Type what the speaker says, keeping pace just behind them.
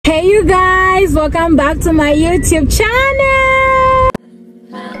Hey you guys, welcome back to my YouTube channel.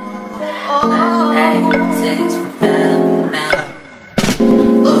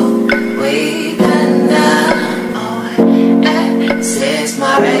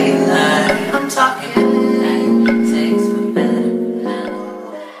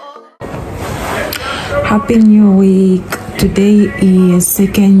 Happy New Week. Today is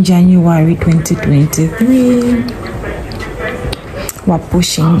 2nd January 2023. We're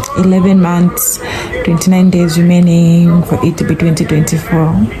pushing 11 months, 29 days remaining for it to be 2024.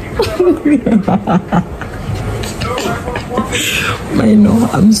 I know,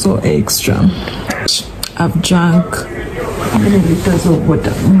 I'm so extra. I've drank how many liters of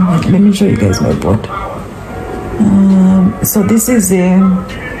water? Let me show you guys my bottle. So this is a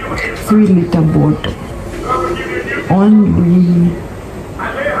 3-liter bottle. Only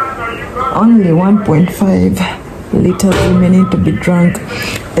 1.5 liters remaining to be drunk,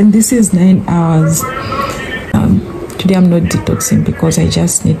 and this is 9 hours. Today I'm not detoxing because I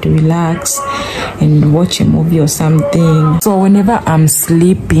just need to relax and watch a movie or something. So whenever I'm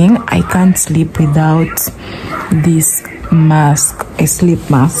sleeping, I can't sleep without this mask, a sleep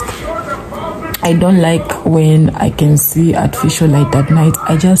mask. I don't like when I can see artificial light at night.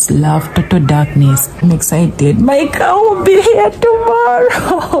 I just love total darkness. I'm excited. My car will be here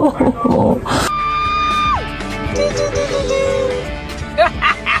tomorrow.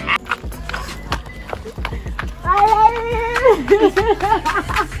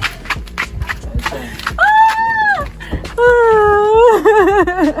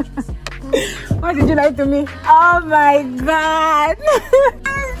 What did you like to me? Oh my god.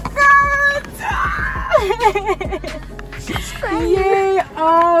 Yay!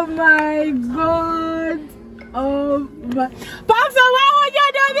 Oh my god! Oh my... Papa, why would you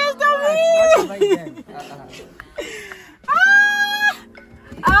do this to me?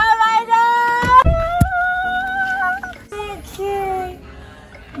 Oh my god! Okay.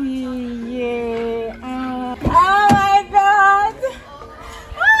 Yeah. Oh my god!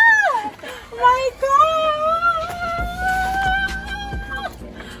 My god!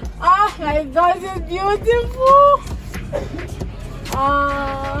 Oh my god, it's beautiful! Oh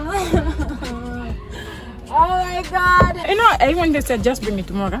my god! You know, everyone just said just bring me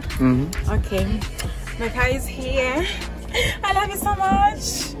tomorrow. Okay, my car is here. I love you so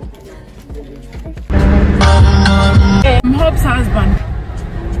much. I'm Hope's husband.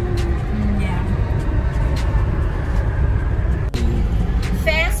 Yeah.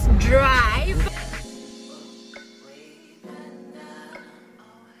 First drive.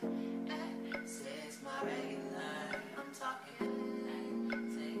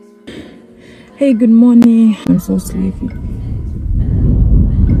 Hey, good morning. I'm so sleepy.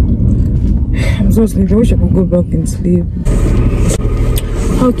 I'm so sleepy. I wish I could go back and sleep.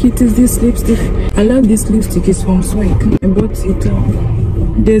 How cute is this lipstick? I love this lipstick. It's from Swag. I bought it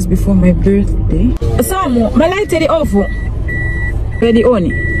days before my birthday. Samo, my light is off. Ready on?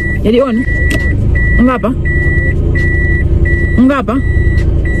 Ready on? Ngapa? Ngapa?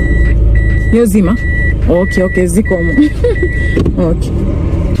 Yozima? Okay, zikomo. Okay.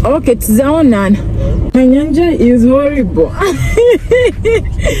 Okay, Tzaonan. My nyanja is horrible.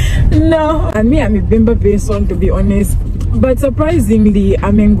 No, I'm a Bemba person, to be honest. But surprisingly,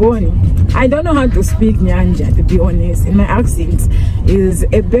 I'm Ngoni. I don't know how to speak Nyanja, to be honest. And my accent is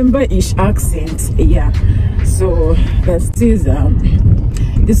a Bemba-ish accent. Yeah. So that is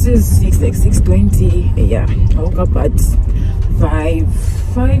this is 6:20. Yeah. I woke up at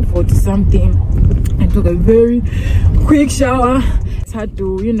 5:40 something. I took a very quick shower. Had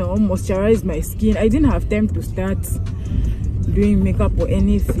to, you know, moisturize my skin. I didn't have time to start doing makeup or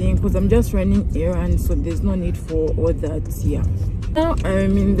anything because I'm just running errands, so there's no need for all that. Yeah, now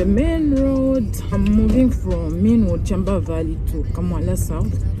I'm in the main road. I'm moving from Main Road Chamba Valley to Kamwala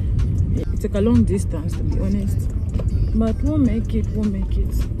South. It's like a long distance, to be honest, but we'll make it.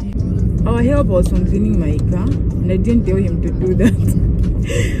 Our help was from cleaning my car and I didn't tell him to do that.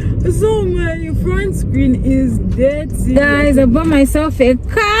 So my front screen is dirty. Guys, I bought myself a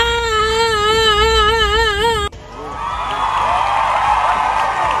car.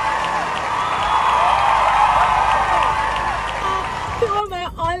 To my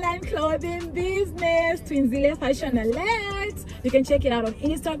online clothing business, Twinzile Fashion Alert. You can check it out on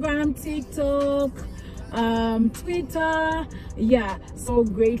Instagram, TikTok, Twitter. Yeah, so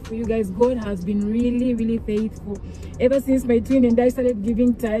grateful, you guys. God has been really faithful. Ever since my twin and I started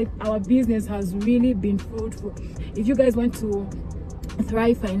giving tithe, our business has really been fruitful. If you guys want to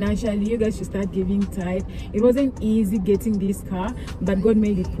thrive financially, you guys should start giving tithe. It wasn't easy getting this car, but God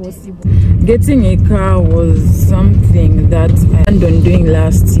made it possible. Getting a car was something that I planned on doing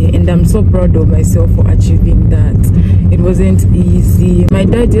last year, and I'm so proud of myself for achieving that. It wasn't easy. My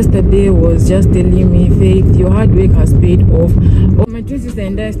dad yesterday was just telling me, Faith, your hard work has paid off. My twin sister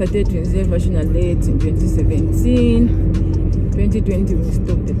and I started Twinsies Fashion Alert in 2017. 2020 we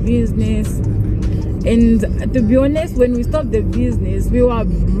stopped the business, and to be honest, when we stopped the business we were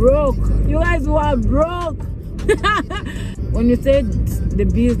broke. You guys were broke. When we said the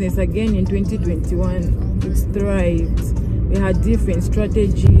business again in 2021, it thrived. We had different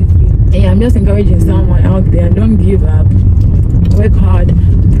strategies. Hey, I'm just encouraging someone out there, don't give up, work hard,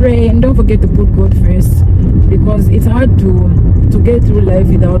 pray, and don't forget to put God first, because it's hard to get through life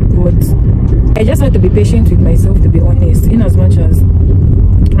without God. I just had to be patient with myself, to be honest, in as much as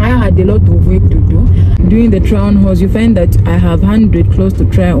I had a lot of work to do. Doing the try on hauls, you find that I have 100 clothes to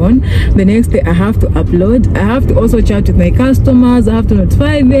try on. The next day I have to upload. I have to also chat with my customers. I have to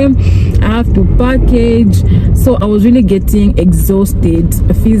notify them. I have to package. So I was really getting exhausted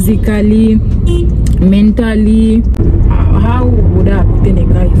physically, mentally. How would I have gotten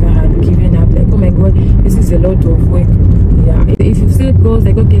a car if I had given up? Like, oh my god, this is a lot of work. Yeah, if you set goals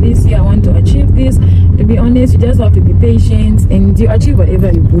like, okay, this year I want to achieve this, to be honest, you just have to be patient and you achieve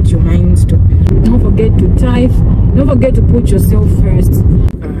whatever you put your mind to. Don't forget to tithe. Don't forget to put yourself first.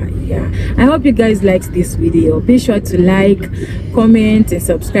 Yeah, I hope you guys liked this video. Be sure to like, comment, and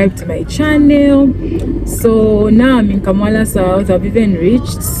subscribe to my channel. So now I'm in Kamwala South. I've even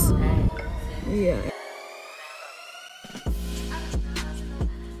reached